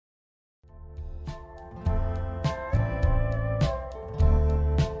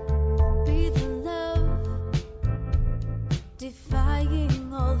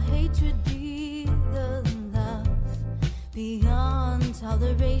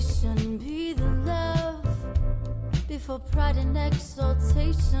Toleration, be the love. Before pride and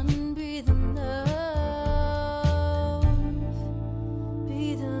exaltation, be the love.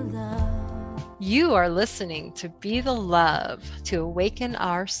 Be the love. You are listening to Be the Love to awaken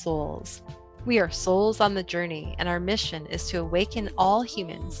our souls. We are souls on the journey, and our mission is to awaken all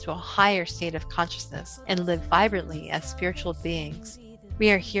humans to a higher state of consciousness and live vibrantly as spiritual beings. We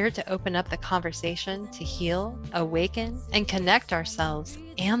are here to open up the conversation to heal, awaken, and connect ourselves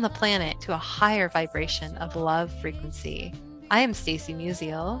and the planet to a higher vibration of love frequency. I am Stacey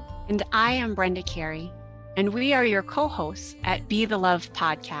Musial. And I am Brenda Carey. And we are your co-hosts at Be the Love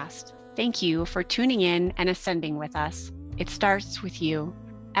podcast. Thank you for tuning in and ascending with us. It starts with you.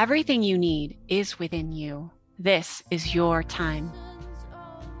 Everything you need is within you. This is your time.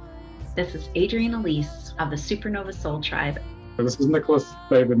 This is Adrienne Elise of the Supernova Soul Tribe. This is Nicholas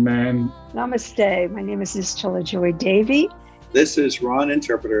David Mann. Namaste. My name is Nischala Joy Davy. This is Ron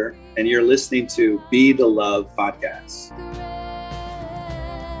Interpreter, and you're listening to Be the Love podcast.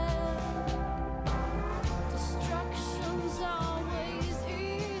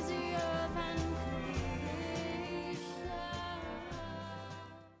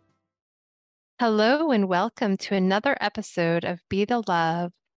 Hello and welcome to another episode of Be the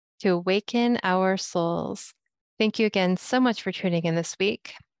Love to awaken our souls. Thank you again so much for tuning in this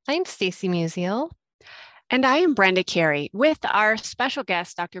week. I'm Stacey Musial. And I am Brenda Carey with our special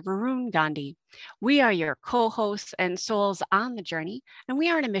guest, Dr. Varun Gandhi. We are your co-hosts and souls on the journey, and we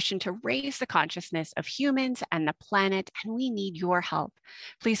are on a mission to raise the consciousness of humans and the planet, and we need your help.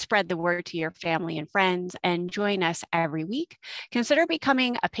 Please spread the word to your family and friends and join us every week. Consider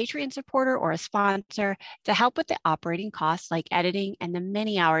becoming a Patreon supporter or a sponsor to help with the operating costs like editing and the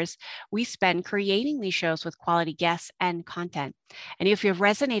many hours we spend creating these shows with quality guests and content. And if you've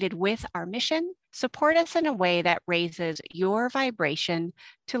resonated with our mission, support us in a way that raises your vibration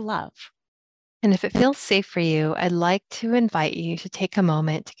to love. And if it feels safe for you, I'd like to invite you to take a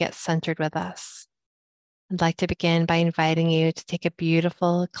moment to get centered with us. I'd like to begin by inviting you to take a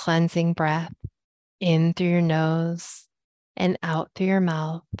beautiful cleansing breath in through your nose and out through your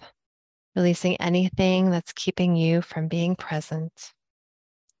mouth, releasing anything that's keeping you from being present.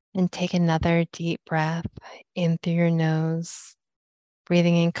 And take another deep breath in through your nose,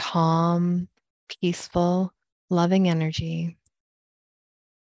 breathing in calm, peaceful, loving energy.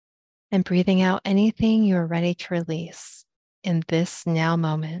 And breathing out anything you are ready to release in this now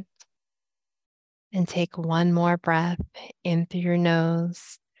moment. And take one more breath in through your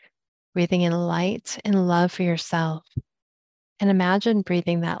nose, breathing in light and love for yourself. And imagine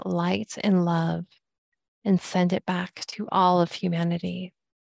breathing that light and love and send it back to all of humanity,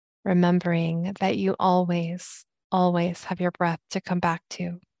 remembering that you always, always have your breath to come back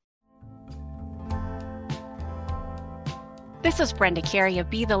to. This is Brenda Carey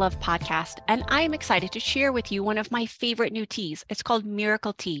of Be the Love podcast, and I am excited to share with you one of my favorite new teas. It's called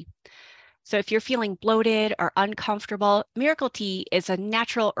Miracle Tea. So if you're feeling bloated or uncomfortable, Miracle Tea is a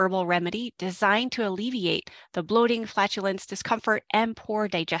natural herbal remedy designed to alleviate the bloating, flatulence, discomfort, and poor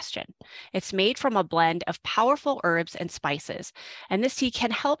digestion. It's made from a blend of powerful herbs and spices, and this tea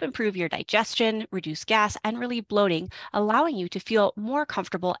can help improve your digestion, reduce gas, and relieve bloating, allowing you to feel more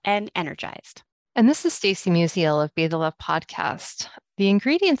comfortable and energized. And this is Stacey Musial of Be the Love podcast. The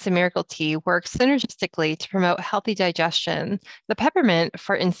ingredients in Miracle Tea work synergistically to promote healthy digestion. The peppermint,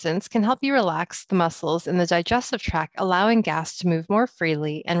 for instance, can help you relax the muscles in the digestive tract, allowing gas to move more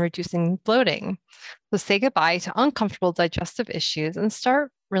freely and reducing bloating. So say goodbye to uncomfortable digestive issues and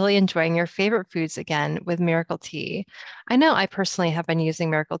start really enjoying your favorite foods again with Miracle Tea. I know I personally have been using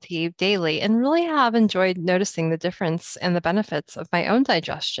Miracle Tea daily and really have enjoyed noticing the difference and the benefits of my own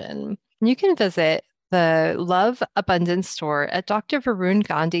digestion. You can visit the Love Abundance store at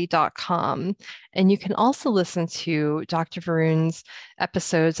drvarungandhi.com. And you can also listen to Dr. Varun's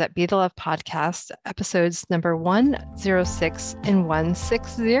episodes at Be the Love podcast, episodes number 106 and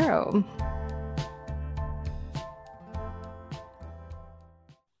 160.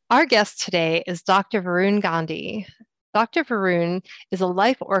 Our guest today is Dr. Varun Gandhi. Dr. Varun is a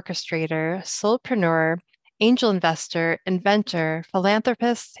life orchestrator, soulpreneur, angel investor, inventor,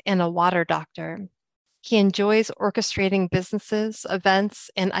 philanthropist, and a water doctor. He enjoys orchestrating businesses,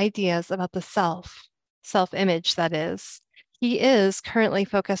 events, and ideas about the self-image, that is. He is currently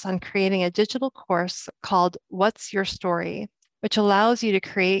focused on creating a digital course called What's Your Story, which allows you to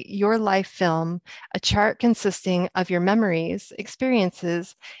create your life film, a chart consisting of your memories,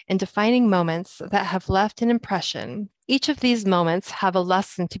 experiences, and defining moments that have left an impression. Each of these moments have a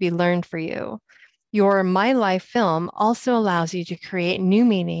lesson to be learned for you. Your My Life film also allows you to create new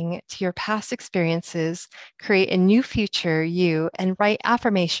meaning to your past experiences, create a new future you, and write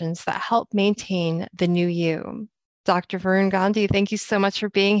affirmations that help maintain the new you. Dr. Varun Gandhi, thank you so much for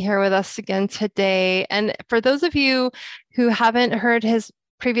being here with us again today. And for those of you who haven't heard his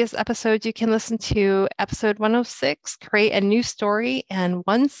previous episodes, you can listen to episode 106, Create a New Story, and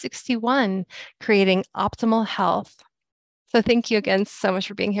 161, Creating Optimal Health. So thank you again so much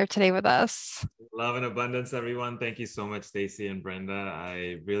for being here today with us. Love and abundance, everyone. Thank you so much, Stacey and Brenda.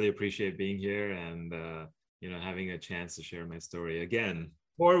 I really appreciate being here and having a chance to share my story again.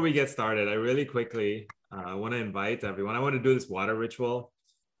 Before we get started, I really quickly want to invite everyone. I want to do this water ritual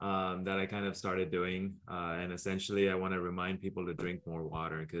that I kind of started doing, and essentially, I want to remind people to drink more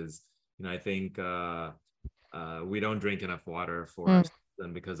water because I think we don't drink enough water for ourselves.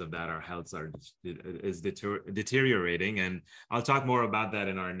 And because of that, our health is deteriorating. And I'll talk more about that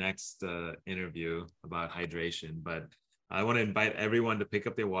in our next interview about hydration. But I want to invite everyone to pick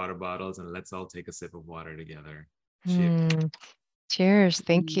up their water bottles and let's all take a sip of water together. Cheers. Cheers.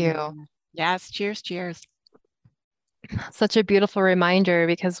 Thank you. Yes. Cheers. Cheers. Such a beautiful reminder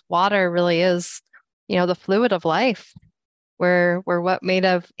because water really is, the fluid of life. We're what, made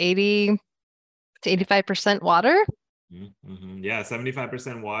of 80 to 85% water? Mm-hmm. Yeah,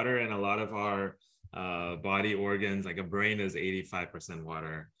 75% water, and a lot of our body organs, like a brain, is 85%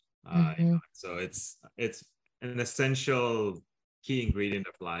 water. So it's an essential key ingredient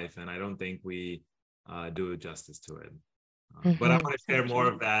of life, and I don't think we do justice to it. But I want to share more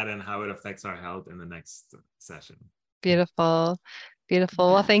of that and how it affects our health in the next session. Beautiful.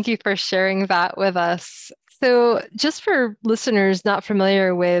 Beautiful. Well, thank you for sharing that with us. So just for listeners not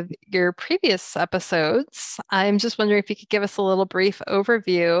familiar with your previous episodes, I'm just wondering if you could give us a little brief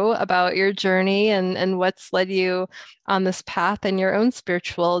overview about your journey and what's led you on this path in your own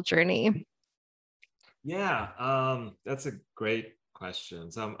spiritual journey. Yeah, that's a great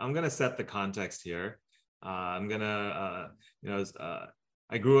question. So I'm going to set the context here. I'm going to,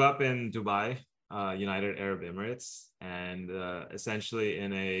 I grew up in Dubai, United Arab Emirates, and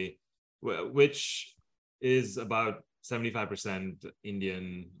essentially which is about 75%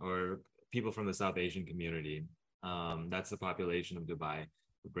 Indian or people from the South Asian community. That's the population of Dubai,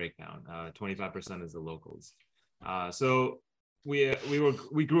 the breakdown. 25% is the locals. So we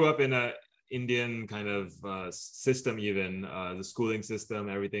grew up in a Indian kind of system. Even the schooling system,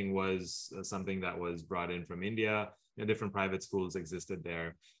 everything was something that was brought in from India. Different private schools existed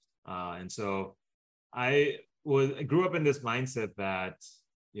there, and so I grew up in this mindset that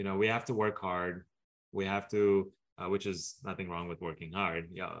we have to work hard. We have to, which is nothing wrong with working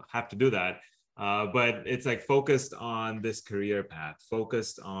hard. Have to do that. But it's like focused on this career path,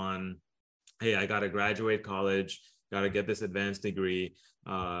 focused on, hey, I got to graduate college, got to get this advanced degree.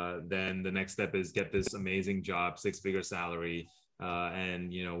 Then the next step is get this amazing job, 6-figure salary,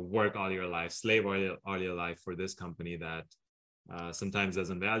 and work all your life, slave all your life for this company that sometimes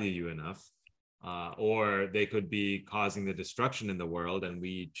doesn't value you enough. Or they could be causing the destruction in the world, and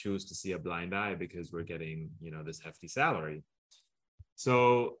we choose to see a blind eye because we're getting, this hefty salary.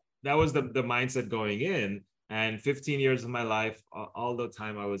 So that was the mindset going in. And 15 years of my life, all the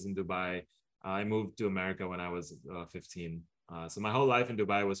time I was in Dubai, I moved to America when I was 15. So my whole life in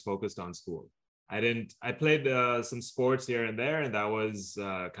Dubai was focused on school. I played some sports here and there, and that was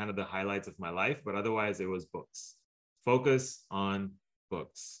kind of the highlights of my life. But otherwise, it was books. Focus on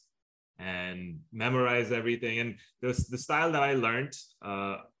books and memorize everything. And the style that I learned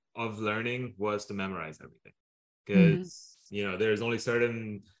of learning was to memorize everything, because there's only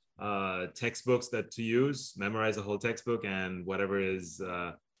certain textbooks that to use. Memorize the whole textbook, and whatever is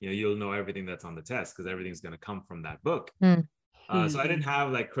you'll know everything that's on the test, because everything's going to come from that book. So I didn't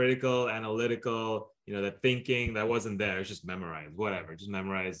have like critical, analytical, that thinking that wasn't there. It's just memorize, whatever, just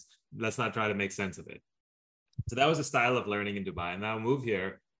memorize. Let's not try to make sense of it. So that was the style of learning in Dubai. And now I move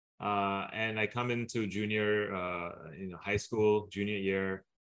here. And I come into high school, junior year,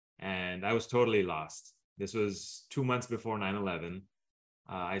 and I was totally lost. This was 2 months before 9/11.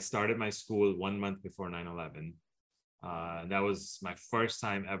 I started my school 1 month before 9/11. That was my first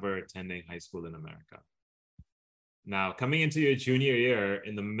time ever attending high school in America. Now, coming into your junior year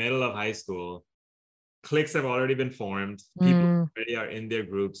in the middle of high school, cliques have already been formed. People already are in their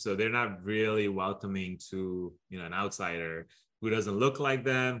groups, so they're not really welcoming to an outsider who doesn't look like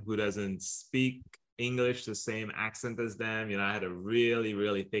them, who doesn't speak English the same accent as them. I had a really,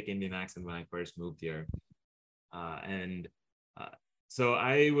 really thick Indian accent when I first moved here. So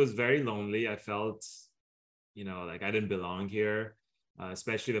I was very lonely. I felt, like I didn't belong here,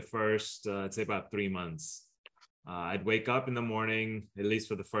 especially the first, I'd say about 3 months. I'd wake up in the morning, at least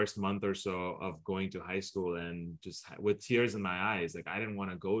for the first month or so of going to high school, and just with tears in my eyes, like I didn't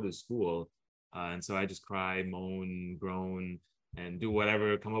want to go to school. And so I just cry, moan, groan, and do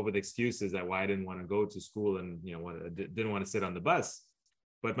whatever, come up with excuses that why I didn't want to go to school and, didn't want to sit on the bus.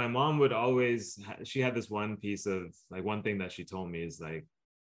 But my mom would always, she had this one piece of like, one thing that she told me is like,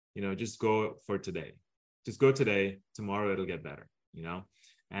 just go for today. Just go today. Tomorrow it'll get better,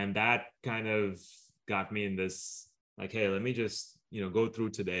 And that kind of got me in this, like, hey, let me just, go through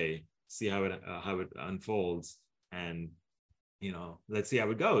today, see how it unfolds, and, let's see how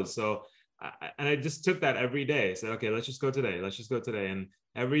it goes. So, I just took that every day. Said, okay, let's just go today. Let's just go today. And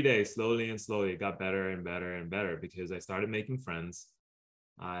every day, slowly and slowly, it got better and better and better because I started making friends.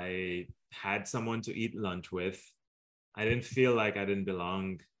 I had someone to eat lunch with. I didn't feel like I didn't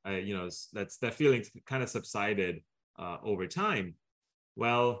belong. That feeling kind of subsided over time.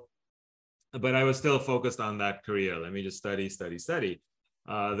 Well, but I was still focused on that career. Let me just study.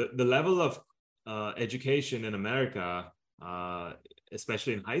 The level of education in America,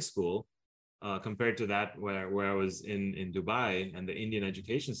 especially in high school, compared to that where I was in Dubai and the Indian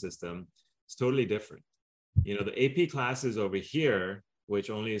education system, is totally different. The AP classes over here,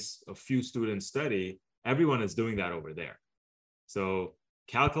 which only a few students study, everyone is doing that over there. So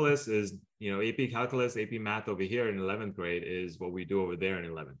calculus is, AP calculus, AP math over here in 11th grade is what we do over there in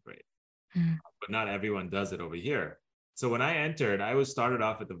 11th grade. But not everyone does it over here. So when I entered, I started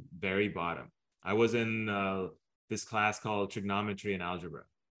off at the very bottom. I was in this class called trigonometry and algebra.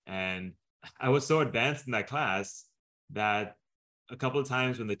 And I was so advanced in that class that a couple of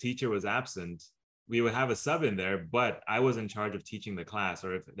times when the teacher was absent, we would have a sub in there, but I was in charge of teaching the class,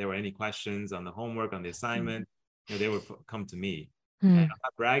 or if there were any questions on the homework, on the assignment, they would come to me. And I'm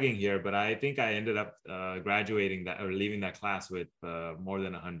not bragging here, but I think I ended up graduating that or leaving that class with more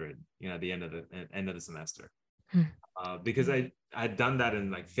than 100, at the end of the semester, because I'd done that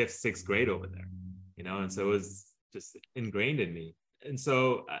in like 5th, 6th grade over there, and so it was just ingrained in me. And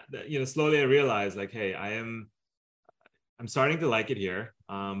so, slowly I realized like, hey, I'm starting to like it here,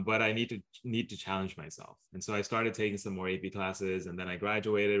 but I need to challenge myself. And so I started taking some more AP classes, and then I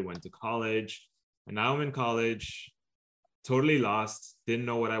graduated, went to college, and now I'm in college, totally lost, didn't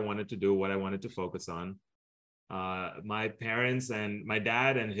know what I wanted to do, what I wanted to focus on. My parents and my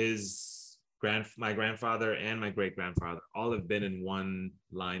dad and my grandfather and my great-grandfather all have been in one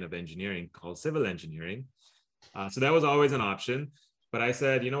line of engineering called civil engineering. So that was always an option. But I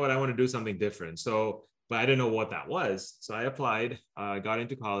said, you know what, I want to do something different. But I didn't know what that was. So I applied, got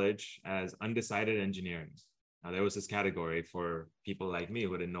into college as undecided engineering. Now there was this category for people like me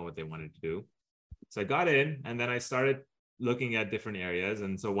who didn't know what they wanted to do. So I got in, and then I started looking at different areas.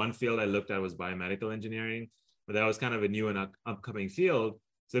 And so one field I looked at was biomedical engineering, but that was kind of a new and upcoming field.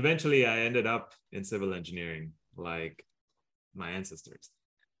 So eventually I ended up in civil engineering, like my ancestors.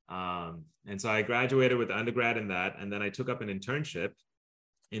 And so I graduated with undergrad in that, and then I took up an internship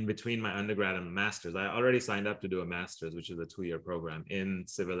in between my undergrad and master's. I already signed up to do a master's, which is a 2-year program in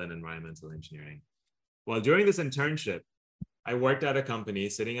civil and environmental engineering. Well, during this internship, I worked at a company,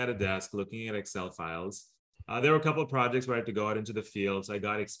 sitting at a desk, looking at Excel files. There were a couple of projects where I had to go out into the field. So I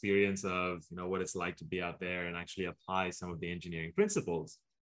got experience of, what it's like to be out there and actually apply some of the engineering principles.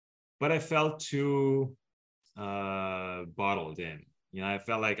 But I felt too bottled in. I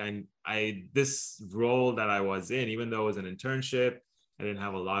felt like this role that I was in, even though it was an internship, I didn't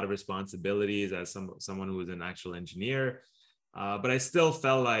have a lot of responsibilities as someone who was an actual engineer, but I still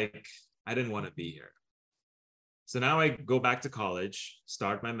felt like I didn't want to be here. So now I go back to college,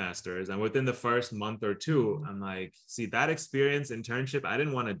 start my master's, and within the first month or two, I'm like, see, that experience, internship, I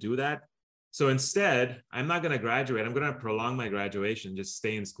didn't want to do that. So instead, I'm not going to graduate. I'm going to prolong my graduation, just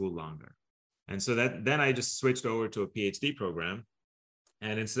stay in school longer. And so then I just switched over to a PhD program.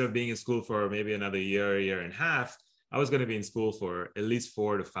 And instead of being in school for maybe another year and a half, I was going to be in school for at least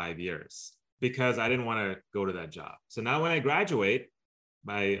 4 to 5 years because I didn't want to go to that job. So now when I graduate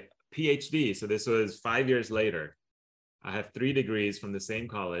my PhD, so this was 5 years later, I have 3 degrees from the same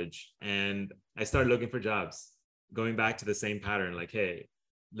college, and I started looking for jobs, going back to the same pattern, like, hey,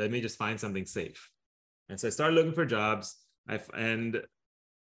 let me just find something safe. And so I started looking for jobs.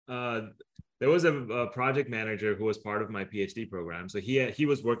 There was a project manager who was part of my PhD program. So he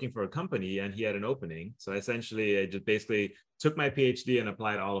was working for a company and he had an opening. So essentially, I just basically took my PhD and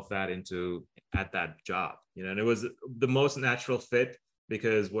applied all of that at that job. And it was the most natural fit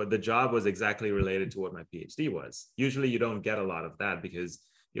because what the job was exactly related to what my PhD was. Usually you don't get a lot of that because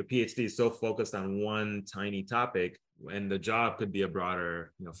your PhD is so focused on one tiny topic and the job could be a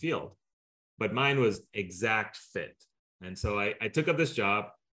broader field. But mine was exact fit. And so I took up this job.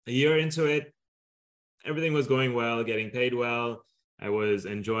 A year into it, everything was going well, getting paid well. I was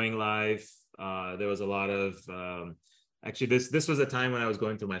enjoying life. There was a lot of, actually this was a time when I was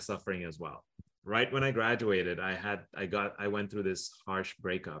going through my suffering as well. Right when I graduated, I went through this harsh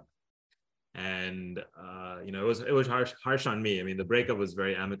breakup. And it was harsh on me. I mean, the breakup was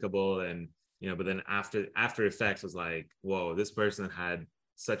very amicable, and but then after effects was like, whoa, this person had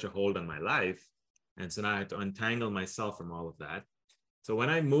such a hold on my life. And so now I had to untangle myself from all of that. So when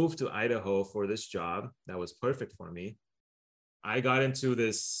I moved to Idaho for this job that was perfect for me, I got into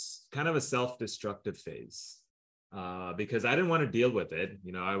this kind of a self-destructive phase, because I didn't want to deal with it.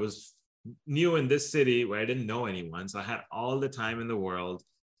 I was new in this city where I didn't know anyone, so I had all the time in the world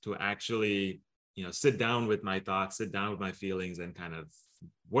to actually, sit down with my thoughts, sit down with my feelings, and kind of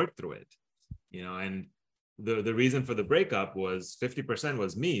work through it. And the reason for the breakup was 50%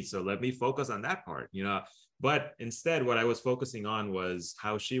 was me. So let me focus on that part, but instead what I was focusing on was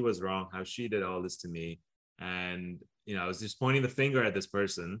how she was wrong, how she did all this to me. And, I was just pointing the finger at this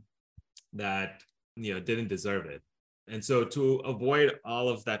person that, didn't deserve it. And so to avoid all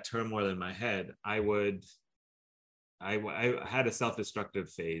of that turmoil in my head, I had a self-destructive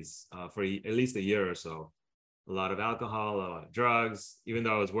phase for at least a year or so. A lot of alcohol, a lot of drugs, even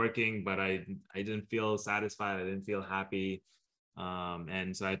though I was working, but I didn't feel satisfied. I didn't feel happy.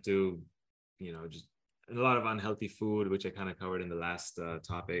 And so I had to, just a lot of unhealthy food, which I kind of covered in the last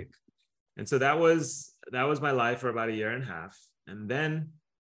topic. And so that was my life for about a year and a half. And then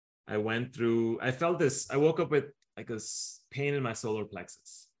I woke up with like this pain in my solar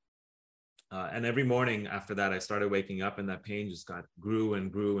plexus. And every morning after that, I started waking up, and that pain just grew and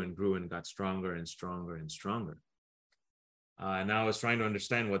grew and grew and got stronger and stronger and stronger. And I was trying to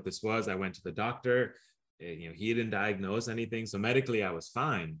understand what this was. I went to the doctor. He didn't diagnose anything. So medically, I was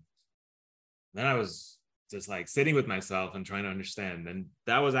fine. Then I was just like sitting with myself and trying to understand. And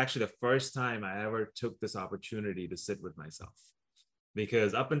that was actually the first time I ever took this opportunity to sit with myself.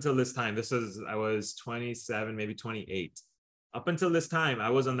 Because up until this time, I was 27, maybe 28. Up until this time, I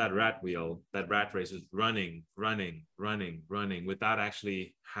was on that rat wheel, that rat race, was running without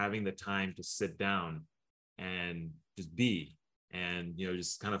actually having the time to sit down and just be, and,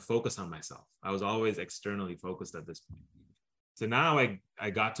 just kind of focus on myself. I was always externally focused at this point. So now I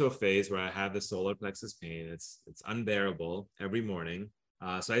got to a phase where I have the solar plexus pain. It's unbearable every morning.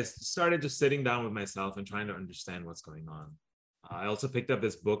 So I started just sitting down with myself and trying to understand what's going on. I also picked up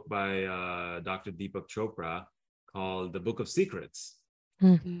this book by Dr. Deepak Chopra called The Book of Secrets.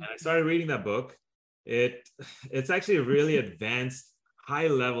 Mm-hmm. And I started reading that book. It's actually a really advanced,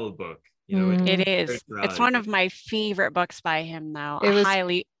 high-level book. It is. It's one of my favorite books by him, though.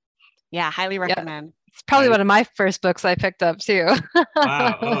 Highly recommend. Yeah. It's probably one of my first books I picked up too.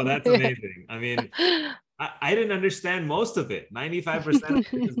 Wow. Oh, that's amazing. I mean, I didn't understand most of it. 95%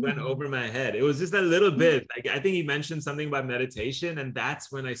 of it just went over my head. It was just a little bit. Like, I think he mentioned something about meditation, and that's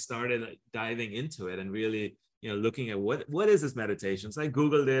when I started diving into it and really, looking at what is this meditation. So I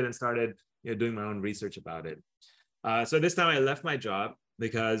Googled it and started, doing my own research about it. So this time I left my job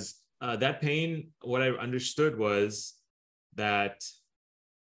because that pain, what I understood was that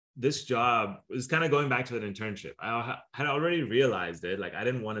this job was kind of going back to that internship. I had already realized it. Like, I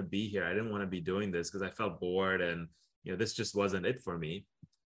didn't want to be here. I didn't want to be doing this because I felt bored, and, this just wasn't it for me.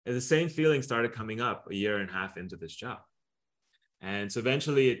 And the same feeling started coming up a year and a half into this job. And so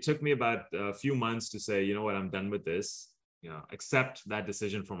eventually it took me about a few months to say, you know what, I'm done with this, accept that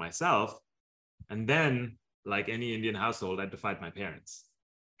decision for myself. And then, like any Indian household, I defied my parents.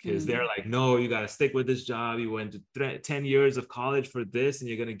 Because they're like, no, you got to stick with this job. You went to 10 years of college for this, and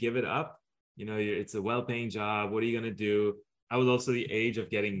you're going to give it up. It's a well-paying job. What are you going to do? I was also the age of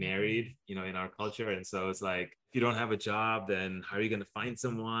getting married, in our culture. And so it's like, if you don't have a job, then how are you going to find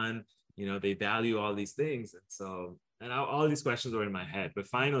someone? They value all these things. And so, all these questions were in my head. But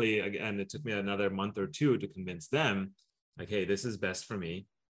finally, again, it took me another month or two to convince them, like, hey, this is best for me.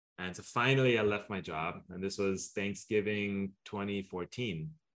 And so finally, I left my job. And this was Thanksgiving 2014.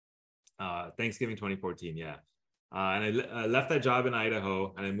 Thanksgiving 2014, yeah. And I left that job in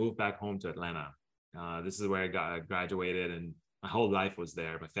Idaho, and I moved back home to Atlanta. This is where I graduated, and my whole life was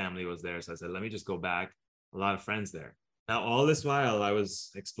there. My family was there. So I said, let me just go back. A lot of friends there. Now, all this while, I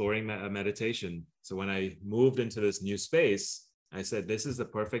was exploring meditation. So when I moved into this new space, I said, this is the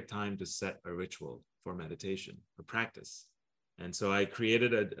perfect time to set a ritual for meditation, for practice. And so I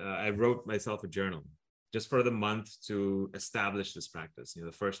I wrote myself a journal just for the month to establish this practice,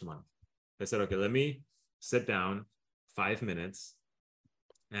 the first month. I said, okay, let me sit down 5 minutes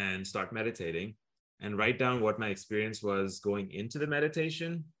and start meditating and write down what my experience was going into the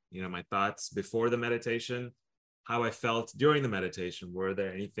meditation, my thoughts before the meditation, how I felt during the meditation. Were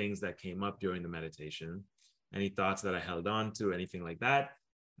there any things that came up during the meditation? Any thoughts that I held on to, anything like that?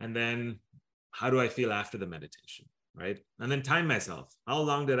 And then how do I feel after the meditation, right? And then time myself. How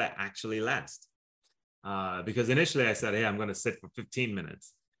long did I actually last? Because initially I said, hey, I'm going to sit for 15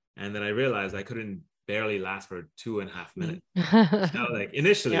 minutes. And then I realized I couldn't barely last for 2.5 minutes. Like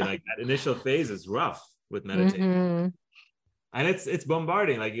initially, like that initial phase is rough with meditation. Mm-hmm. And it's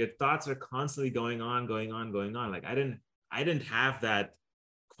bombarding. Like your thoughts are constantly going on. Like I didn't have that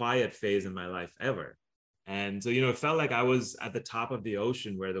quiet phase in my life ever. And so, it felt like I was at the top of the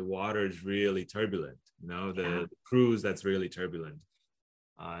ocean where the water is really turbulent, the cruise that's really turbulent.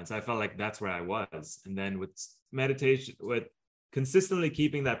 And so I felt like that's where I was. And then with meditation, with consistently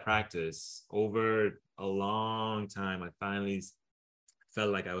keeping that practice over a long time, I finally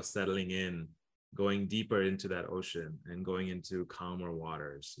felt like I was settling in, going deeper into that ocean and going into calmer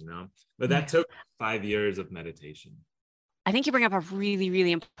waters, but that took 5 years of meditation. I think you bring up a really,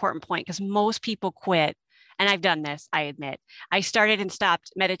 really important point, because most people quit. And I've done this, I admit. I started and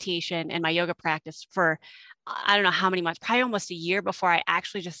stopped meditation and my yoga practice for, I don't know how many months, probably almost a year, before I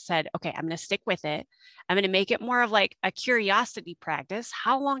actually just said, okay, I'm going to stick with it. I'm going to make it more of like a curiosity practice.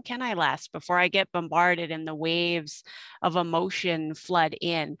 How long can I last before I get bombarded and the waves of emotion flood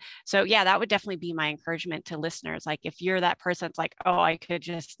in? So yeah, that would definitely be my encouragement to listeners. Like if you're that person that's like, oh, I could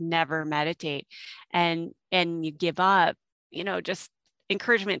just never meditate, and you give up, just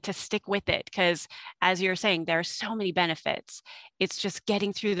encouragement to stick with it, because as you're saying, there are so many benefits. It's just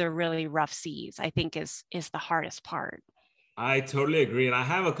getting through the really rough seas, I think, is the hardest part. I totally agree, and I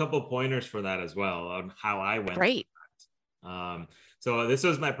have a couple pointers for that as well on how I went. Great. So this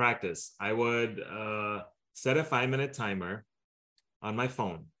was my practice. I would set a 5-minute timer on my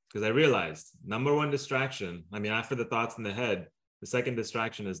phone, because I realized number one distraction, after the thoughts in the head, the second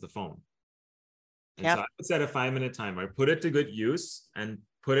distraction is the phone. And so I would set a 5-minute timer, put it to good use, and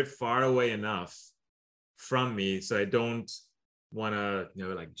put it far away enough from me so I don't want to,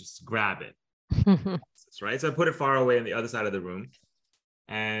 just grab it. Right? So I put it far away on the other side of the room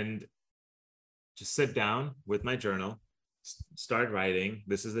and just sit down with my journal, start writing.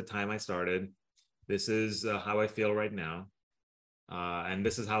 This is the time I started. This is how I feel right now. And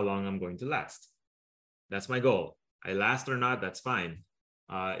this is how long I'm going to last. That's my goal. I last or not, that's fine.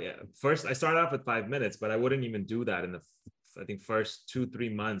 First, I started off with 5 minutes, but I wouldn't even do that in the, I think, first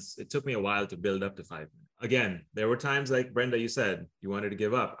 2-3 months. It took me a while to build up to 5 minutes. Again, there were times, like Brenda, you said, you wanted to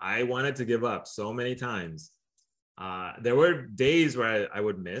give up. I wanted to give up so many times. There were days where I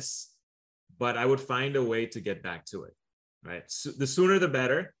would miss, but I would find a way to get back to it, right? So the sooner, the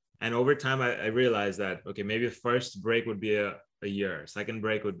better. And over time, I realized that, okay, maybe the first break would be a year. Second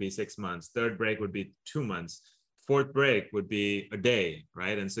break would be 6 months. Third break would be 2 months. Fourth break would be a day,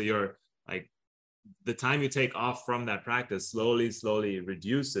 right? And so you're like, the time you take off from that practice slowly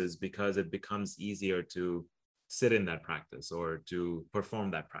reduces, because it becomes easier to sit in that practice or to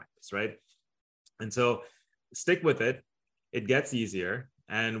perform that practice, right? And so stick with it. It gets easier.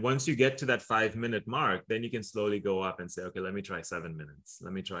 And once you get to that 5-minute mark, then you can slowly go up and say, okay, let me try 7 minutes.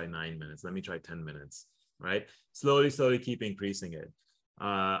 Let me try 9 minutes. Let me try 10 minutes, right? Slowly keep increasing it.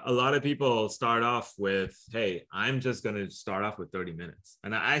 A lot of people start off with, hey, I'm just going to start off with 30 minutes.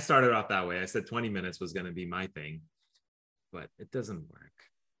 And I started off that way. I said 20 minutes was going to be my thing, but it doesn't work.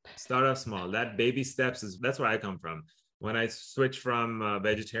 Start off small. That baby steps that's where I come from. When I switched from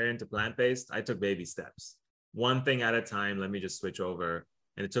vegetarian to plant-based, I took baby steps. One thing at a time. Let me just switch over.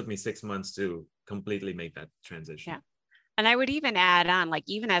 And it took me 6 months to completely make that transition. Yeah. And I would even add on, like,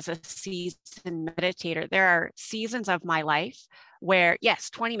 even as a seasoned meditator, there are seasons of my life where, yes,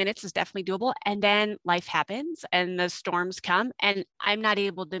 20 minutes is definitely doable. And then life happens and the storms come and I'm not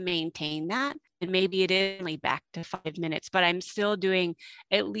able to maintain that. And maybe it is only back to 5 minutes, but I'm still doing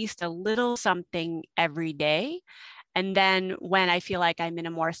at least a little something every day. And then when I feel like I'm in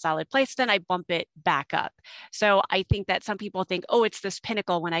a more solid place, then I bump it back up. So I think that some people think, oh, it's this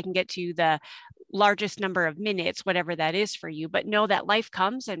pinnacle when I can get to the largest number of minutes, whatever that is for you. But know that life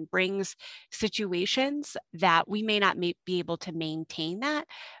comes and brings situations that we may not be able to maintain that,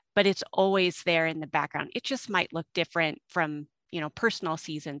 but it's always there in the background. It just might look different from, personal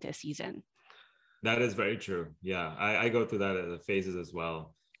season to season. That is very true. Yeah, I go through that phases as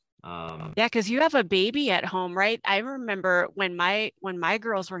well. Yeah, because you have a baby at home, right? I remember when my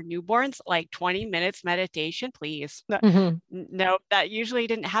girls were newborns, like 20 minutes meditation, please. Mm-hmm. No, that usually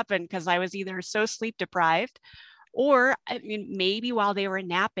didn't happen because I was either so sleep deprived Or I mean, maybe while they were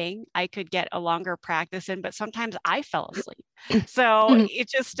napping, I could get a longer practice in, but sometimes I fell asleep. So it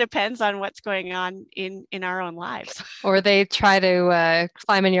just depends on what's going on in our own lives. Or they try to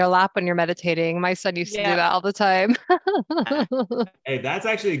climb in your lap when you're meditating. My son used to do Yeah. that all the time. Hey, that's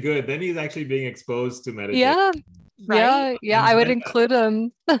actually good. Then he's actually being exposed to meditation. Yeah, Right? yeah, And I would Brenda, include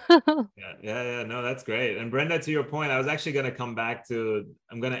him. yeah. No, that's great. And Brenda, to your point, I was actually going to come back to,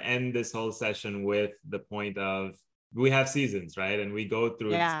 I'm going to end this whole session with the point of we have seasons, right? And we go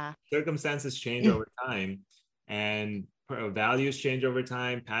through Yeah. circumstances change over time, and values change over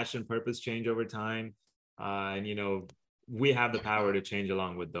time, passion, purpose change over time. And, we have the power to change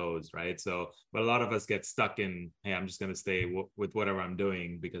along with those, right? So, but a lot of us get stuck in, hey, I'm just going to stay with whatever I'm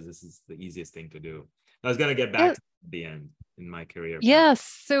doing because this is the easiest thing to do. I was going to get back to the end in my career path.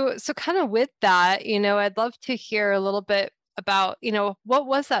 Yes. So kind of with that, I'd love to hear a little bit about, what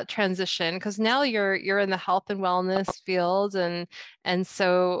was that transition? Because now you're in the health and wellness field, and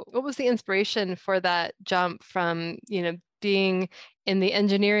so what was the inspiration for that jump from, being in the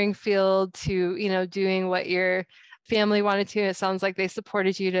engineering field to, doing what your family wanted to? It sounds like they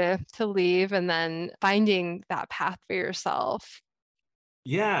supported you to leave, and then finding that path for yourself.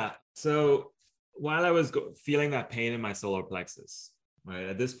 Yeah. So while I was feeling that pain in my solar plexus, right,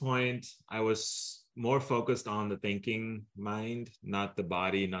 at this point, I was more focused on the thinking mind, not the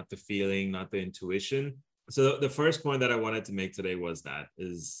body, not the feeling, not the intuition. So the first point that I wanted to make today was that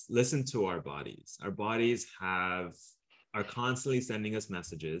is listen to our bodies. Our bodies are constantly sending us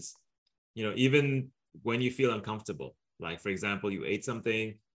messages, even when you feel uncomfortable. Like, for example, you ate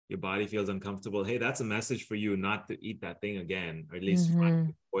something, your body feels uncomfortable. Hey, that's a message for you not to eat that thing again, or at least try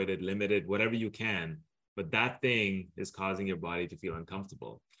to avoid it, limit it, whatever you can. But that thing is causing your body to feel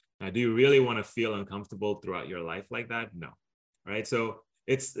uncomfortable. Now, do you really want to feel uncomfortable throughout your life like that? No. Right. So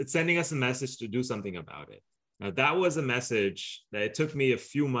it's sending us a message to do something about it. Now, that was a message that it took me a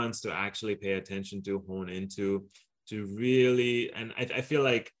few months to actually pay attention to, hone into, to really, and I feel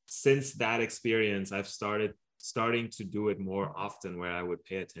like since that experience, I've starting to do it more often, where I would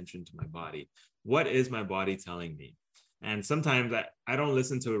pay attention to my body. What is my body telling me? And sometimes I don't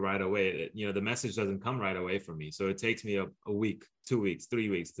listen to it right away. The message doesn't come right away for me. So it takes me a week, 2 weeks, 3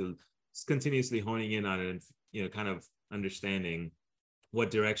 weeks to continuously honing in on it and, kind of understanding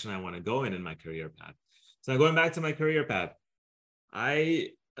what direction I want to go in my career path. So going back to my career path,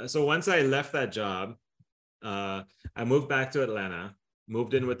 so once I left that job, I moved back to Atlanta,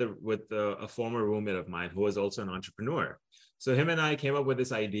 moved in with a former roommate of mine who was also an entrepreneur. So him and I came up with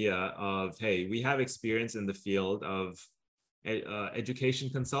this idea of, hey, we have experience in the field of education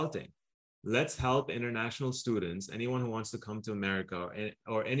consulting. Let's help international students, anyone who wants to come to America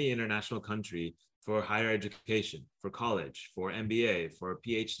or any international country for higher education, for college, for MBA, for a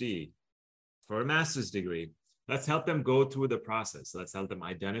PhD, for a master's degree. Let's help them go through the process. Let's help them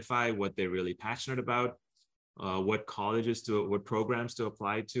identify what they're really passionate about, what programs to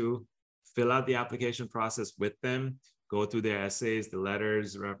apply to, fill out the application process with them, go through their essays, the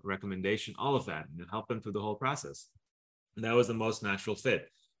letters, recommendation, all of that, and help them through the whole process. And that was the most natural fit.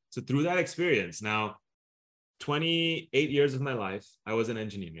 So through that experience, now 28 years of my life, I was in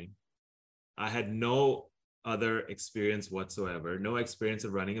engineering. I had no other experience whatsoever, no experience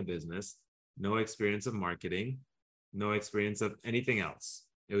of running a business, no experience of marketing, no experience of anything else.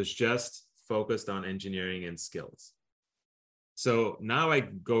 It was just focused on engineering and skills. So now I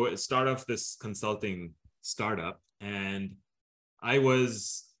start off this consulting startup, and I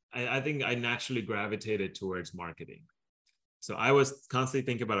think I naturally gravitated towards marketing. So I was constantly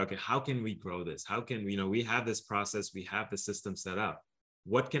thinking about, okay, how can we grow this? How can we have this process, we have the system set up.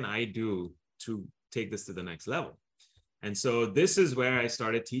 What can I do to take this to the next level? And so this is where I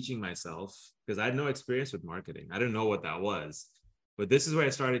started teaching myself, because I had no experience with marketing. I didn't know what that was. But this is where I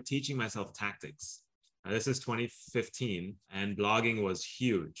started teaching myself tactics. Now, this is 2015, and blogging was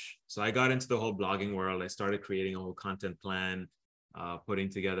huge. So I got into the whole blogging world. I started creating a whole content plan, putting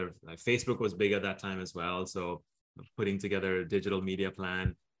together, Facebook was big at that time as well. So putting together a digital media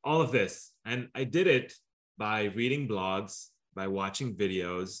plan, all of this. And I did it by reading blogs, by watching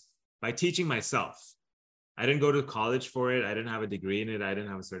videos, by teaching myself. I didn't go to college for it. I didn't have a degree in it. I didn't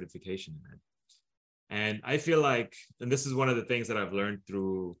have a certification in it. And I feel like, and this is one of the things that I've learned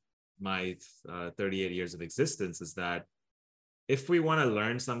through my 38 years of existence, is that if we want to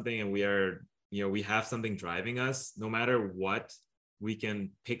learn something and we have something driving us, no matter what, we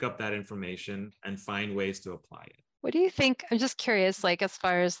can pick up that information and find ways to apply it. What do you think? I'm just curious, like, as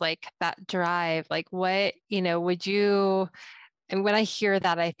far as like that drive, like what, would you And when I hear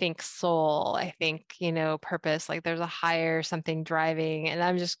that, I think soul, I think, purpose, like there's a higher something driving. And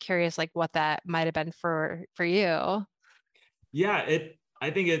I'm just curious, like what that might have been for you. Yeah, I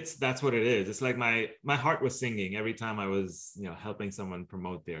think that's what it is. It's like my heart was singing every time I was, helping someone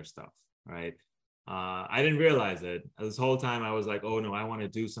promote their stuff, right? I didn't realize it. This whole time I was like, oh no, I want to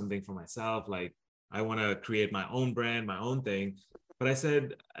do something for myself. Like I want to create my own brand, my own thing. But I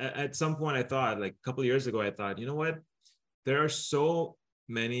said at some point I thought, like a couple of years ago, I thought, you know what? There are so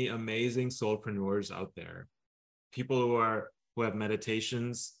many amazing soulpreneurs out there. People who have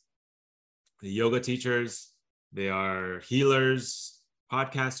meditations, the yoga teachers, they are healers,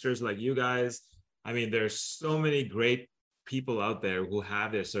 podcasters like you guys. I mean, there's so many great people out there who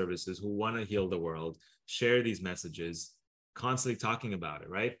have their services, who want to heal the world, share these messages, constantly talking about it,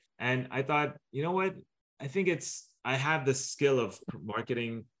 right? And I thought, you know what? I think I have the skill of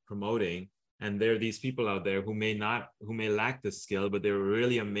marketing, promoting, and there are these people out there who may lack the skill, but they're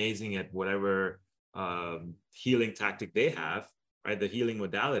really amazing at whatever healing tactic they have, right? The healing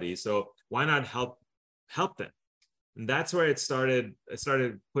modality. So why not help them? And that's where it started. I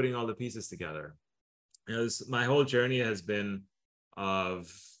started putting all the pieces together. My whole journey has been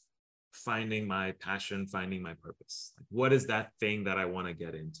of finding my passion, finding my purpose. Like, what is that thing that I want to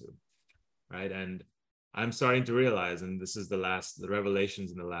get into, right? And I'm starting to realize, and this is the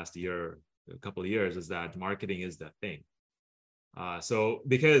revelations in the last year, a couple of years, is that marketing is that thing. So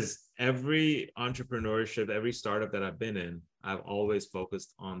because every entrepreneurship, every startup that I've been in, I've always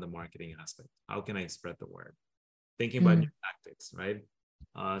focused on the marketing aspect. How can I spread the word? Thinking about new tactics, right?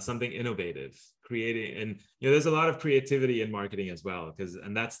 Something innovative, creating, and there's a lot of creativity in marketing as well.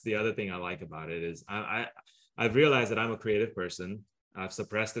 And that's the other thing I like about it is I've realized that I'm a creative person. I've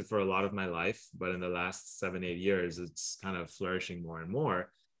suppressed it for a lot of my life, but in the last 7-8 years, it's kind of flourishing more and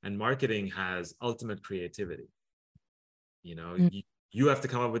more. And marketing has ultimate creativity. You have to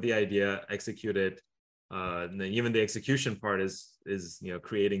come up with the idea, execute it. And then even the execution part is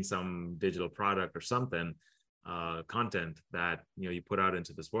creating some digital product or something, content that you put out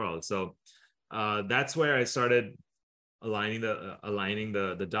into this world. So that's where I started aligning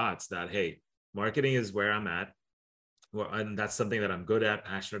the dots that, hey, marketing is where I'm at. Well, and that's something that I'm good at,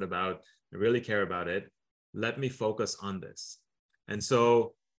 passionate about. I really care about it. Let me focus on this. And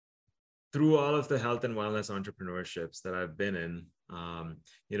so through all of the health and wellness entrepreneurships that I've been in,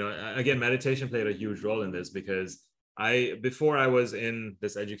 again, meditation played a huge role in this because before I was in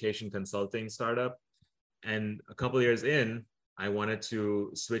this education consulting startup, and a couple of years in, I wanted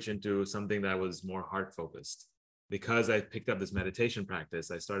to switch into something that was more heart focused. Because I picked up this meditation practice,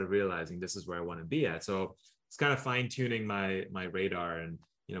 I started realizing this is where I want to be at. So it's kind of fine tuning my radar and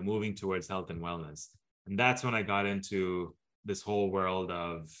moving towards health and wellness. And that's when I got into this whole world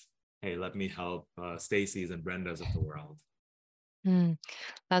of, hey, let me help Stacy's and Brenda's of the world.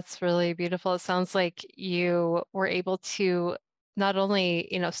 That's really beautiful. It sounds like you were able to not only,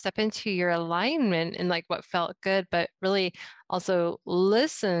 step into your alignment and like what felt good, but really also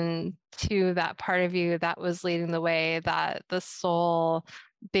listen to that part of you that was leading the way, that the soul,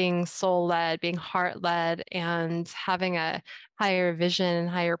 being soul-led, being heart-led, and having a higher vision and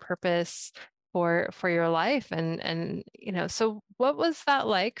higher purpose for your life. And so what was that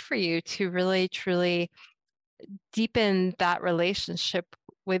like for you to really truly deepen that relationship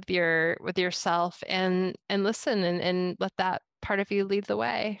with yourself and listen and let that part of you lead the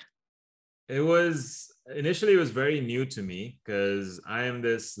way? Initially it was very new to me because I am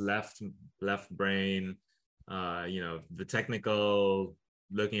this left brain, the technical,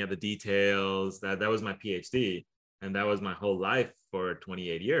 looking at the details. That was my PhD, and that was my whole life for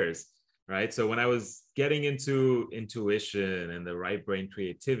 28 years. Right. So when I was getting into intuition and the right brain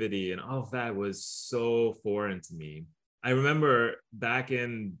creativity and all of that was so foreign to me. I remember back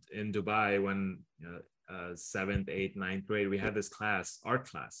in Dubai when 7th, 8th, 9th grade, we had this class, art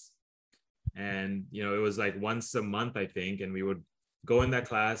class. And, it was like once a month, I think. And we would go in that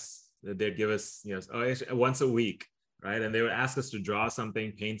class. They'd give us, once a week. Right. And they would ask us to draw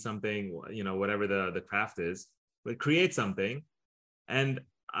something, paint something, whatever the craft is, but create something. And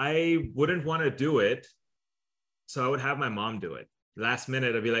I wouldn't want to do it. So I would have my mom do it. Last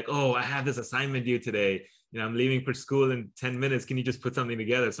minute, I'd be like, oh, I have this assignment due today. I'm leaving for school in 10 minutes. Can you just put something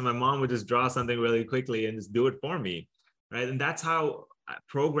together? So my mom would just draw something really quickly and just do it for me. Right. And that's how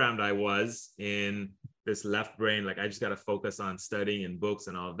programmed I was in this left brain. Like, I just got to focus on studying and books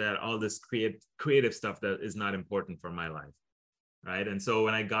and all of that, all this creative stuff that is not important for my life. Right. And so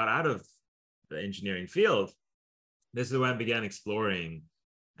when I got out of the engineering field, this is when I began exploring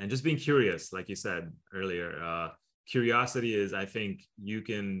and just being curious, like you said earlier, curiosity is, I think you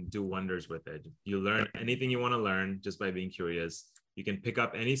can do wonders with it. You learn anything you want to learn just by being curious. You can pick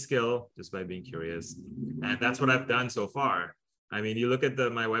up any skill just by being curious. And that's what I've done so far. I mean, you look at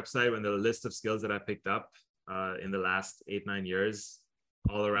my website and the list of skills that I picked up in the last 8-9 years,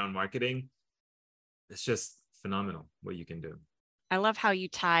 all around marketing. It's just phenomenal what you can do. I love how you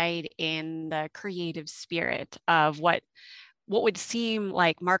tied in the creative spirit of what would seem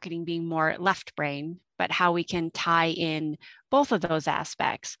like marketing being more left brain, but how we can tie in both of those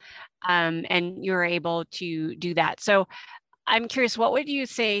aspects. And you're able to do that. So I'm curious, what would you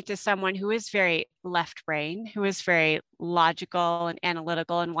say to someone who is very left brain, who is very logical and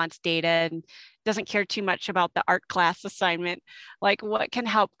analytical and wants data and doesn't care too much about the art class assignment? Like, what can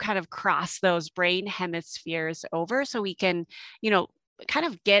help kind of cross those brain hemispheres over so we can, kind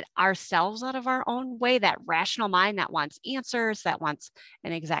of get ourselves out of our own way, that rational mind that wants answers, that wants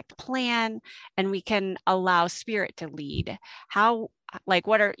an exact plan, and we can allow spirit to lead?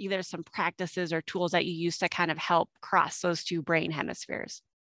 What are either some practices or tools that you use to kind of help cross those two brain hemispheres?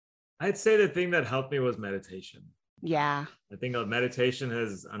 I'd say the thing that helped me was meditation. Yeah. I think meditation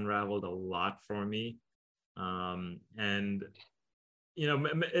has unraveled a lot for me. And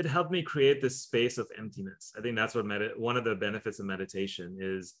it helped me create this space of emptiness. I think that's what one of the benefits of meditation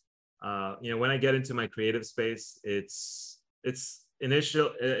is. When I get into my creative space, it's an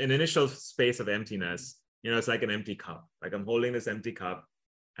initial space of emptiness. It's like an empty cup. Like I'm holding this empty cup,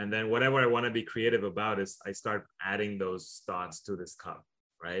 and then whatever I want to be creative about is I start adding those thoughts to this cup,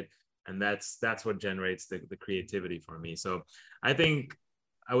 right? And that's what generates the creativity for me. So I think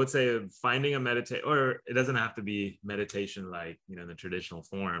I would say finding a or it doesn't have to be meditation like, in the traditional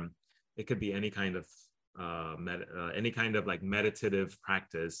form. It could be any kind of like meditative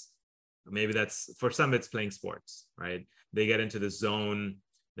practice. Maybe that's, for some, it's playing sports, right? They get into this zone,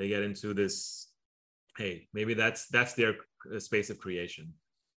 they get into this, hey, maybe that's their space of creation.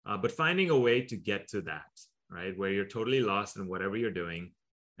 But finding a way to get to that, right? Where you're totally lost in whatever you're doing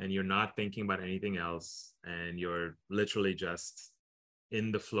and you're not thinking about anything else, and you're literally just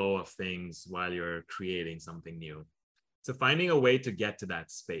in the flow of things while you're creating something new. So finding a way to get to that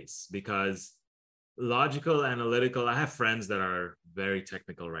space, because logical, analytical, I have friends that are very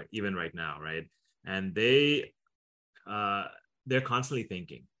technical, right? Even right now, right? And they're constantly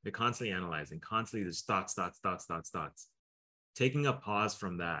thinking, they're constantly analyzing, constantly just thoughts. Taking a pause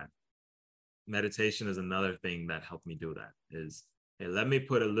from that. Meditation is another thing that helped me do that, is, hey, let me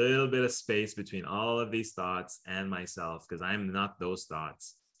put a little bit of space between all of these thoughts and myself, because I'm not those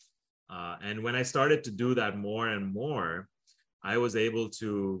thoughts. And when I started to do that more and more, I was able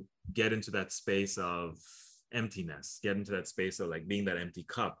to get into that space of emptiness, get into that space of like being that empty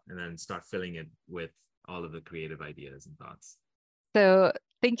cup, and then start filling it with all of the creative ideas and thoughts. So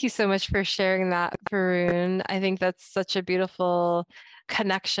thank you so much for sharing that, Varun. I think that's such a beautiful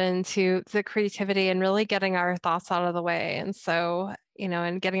connection to the creativity and really getting our thoughts out of the way. And so,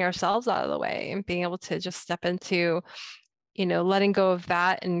 and getting ourselves out of the way and being able to just step into, letting go of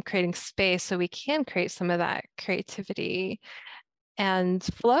that and creating space so we can create some of that creativity and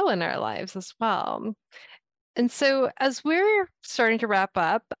flow in our lives as well. And so as we're starting to wrap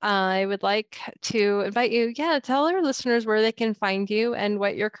up, I would like to invite you, tell our listeners where they can find you and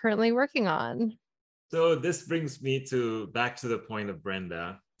what you're currently working on. So this brings me back to the point of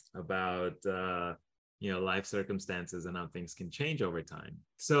Brenda about, life circumstances and how things can change over time.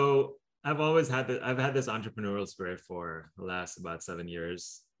 So I've had this entrepreneurial spirit for the last about 7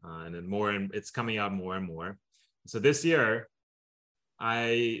 years, and then it's coming out more and more. So this year,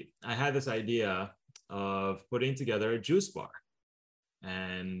 I had this idea of putting together a juice bar.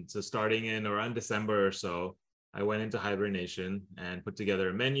 And so starting in around December or so, I went into hibernation and put together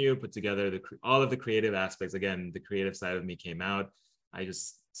a menu, put together all of the creative aspects. Again, the creative side of me came out. I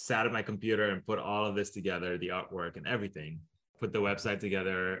just sat at my computer and put all of this together, the artwork and everything, put the website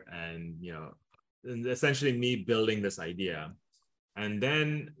together, and, essentially me building this idea. And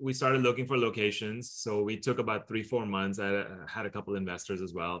then we started looking for locations. So we took about 3-4 months. I had a couple investors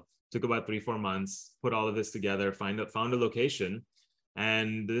as well. Took about 3-4 months, put all of this together, found a location.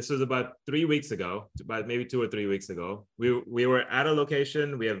 And this was about 3 weeks ago, about maybe 2 or 3 weeks ago. We were at a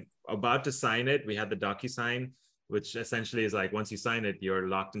location. We have about to sign it. We had the DocuSign, which essentially is like, once you sign it, you're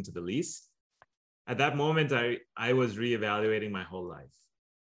locked into the lease. At that moment, I was reevaluating my whole life.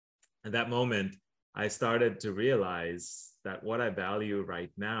 At that moment, I started to realize that what I value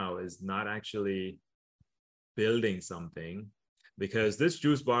right now is not actually building something, because this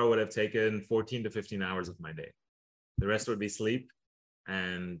juice bar would have taken 14 to 15 hours of my day. The rest would be sleep.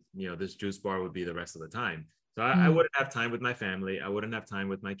 And, this juice bar would be the rest of the time. So I wouldn't have time with my family. I wouldn't have time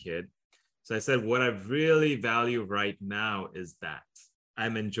with my kid. So I said, what I really value right now is that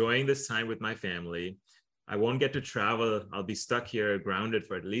I'm enjoying this time with my family. I won't get to travel. I'll be stuck here, grounded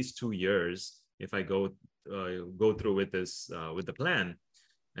for at least 2 years if I go through with this, with the plan.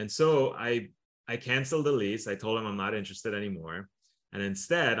 And so I canceled the lease. I told him I'm not interested anymore. And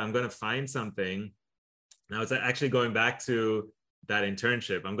instead, I'm going to find something. Now it's actually going back to that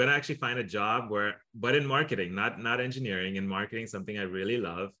internship. I'm going to actually find a job but in marketing, not engineering, in marketing, something I really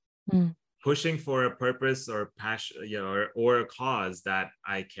love, pushing for a purpose or passion, or a cause that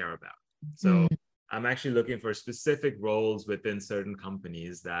I care about. So I'm actually looking for specific roles within certain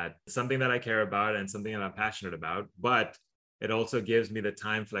companies, that something that I care about and something that I'm passionate about, but it also gives me the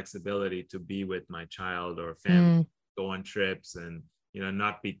time flexibility to be with my child or family, go on trips, and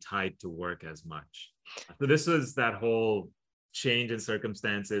not be tied to work as much. So this was that whole change in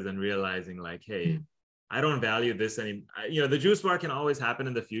circumstances and realizing like, hey, I don't value this anymore. The juice bar can always happen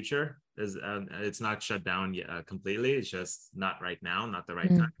in the future. It's not shut down completely. It's just not right now, not the right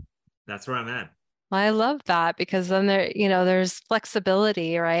time. That's where I'm at. I love that, because then there's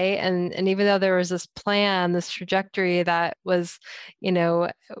flexibility, right? And even though there was this plan, this trajectory that was,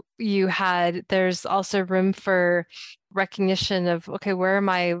 you had, there's also room for recognition of, okay, where are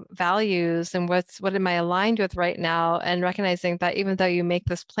my values and what am I aligned with right now? And recognizing that even though you make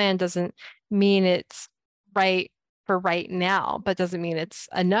this plan doesn't mean it's right for right now, but doesn't mean it's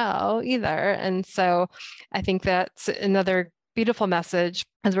a no either. And so I think that's another beautiful message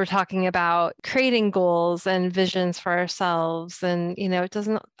as we're talking about creating goals and visions for ourselves. And, it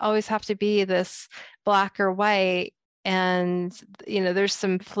doesn't always have to be this black or white. And, there's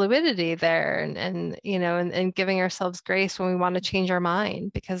some fluidity there, and giving ourselves grace when we want to change our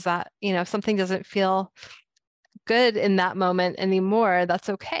mind, because that, if something doesn't feel good in that moment anymore, that's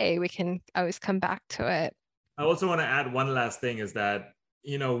okay. We can always come back to it. I also want to add one last thing is that,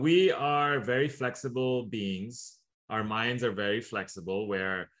 we are very flexible beings. Our minds are very flexible,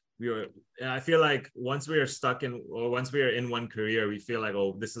 where I feel like once we are stuck once we are in one career, we feel like,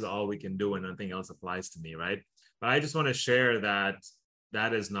 oh, this is all we can do and nothing else applies to me, right? But I just want to share that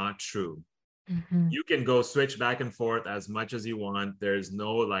is not true. You can go switch back and forth as much as you want. There's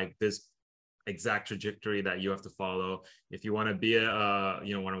no like this exact trajectory that you have to follow. If you want to be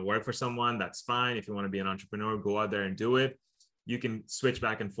want to work for someone, that's fine. If you want to be an entrepreneur, go out there and do it. You can switch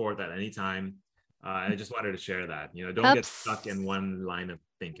back and forth at any time. I just wanted to share that, don't get stuck in one line of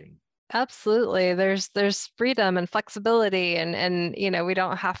thinking. Absolutely. There's freedom and flexibility, and we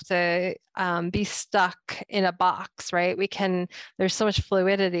don't have to be stuck in a box, right? There's so much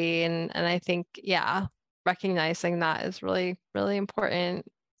fluidity, and I think, recognizing that is really, really important.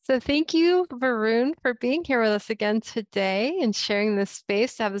 So thank you, Varun, for being here with us again today and sharing this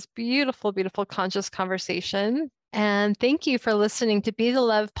space to have this beautiful, beautiful conscious conversation. And thank you for listening to Be the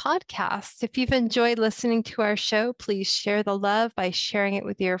Love podcast. If you've enjoyed listening to our show, please share the love by sharing it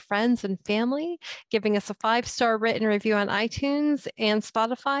with your friends and family, giving us a 5-star written review on iTunes and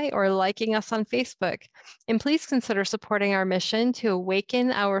Spotify, or liking us on Facebook. And please consider supporting our mission to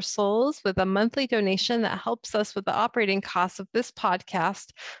awaken our souls with a monthly donation that helps us with the operating costs of this podcast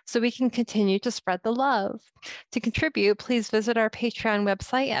so we can continue to spread the love. To contribute, please visit our Patreon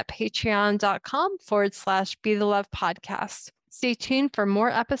website at patreon.com/Be the Love podcast. Stay tuned for more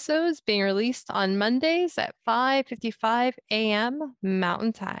episodes being released on Mondays at 5:55 a.m.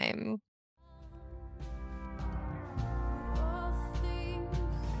 Mountain Time.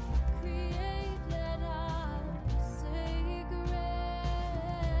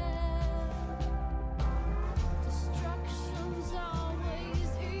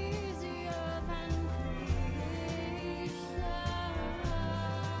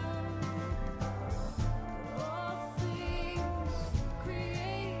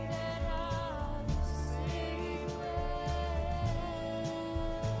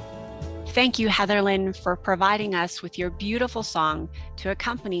 Thank you, Heatherlyn, for providing us with your beautiful song to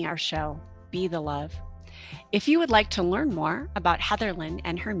accompany our show, Be the Love. If you would like to learn more about Heatherlyn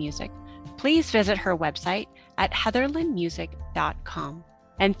and her music, please visit her website at heatherlynmusic.com.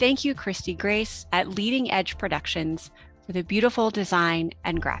 And thank you, Christy Grace at Leading Edge Productions, for the beautiful design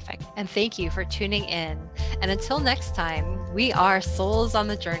and graphic. And thank you for tuning in. And until next time, we are souls on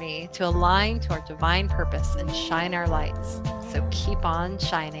the journey to align to our divine purpose and shine our lights. So keep on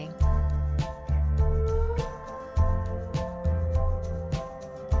shining.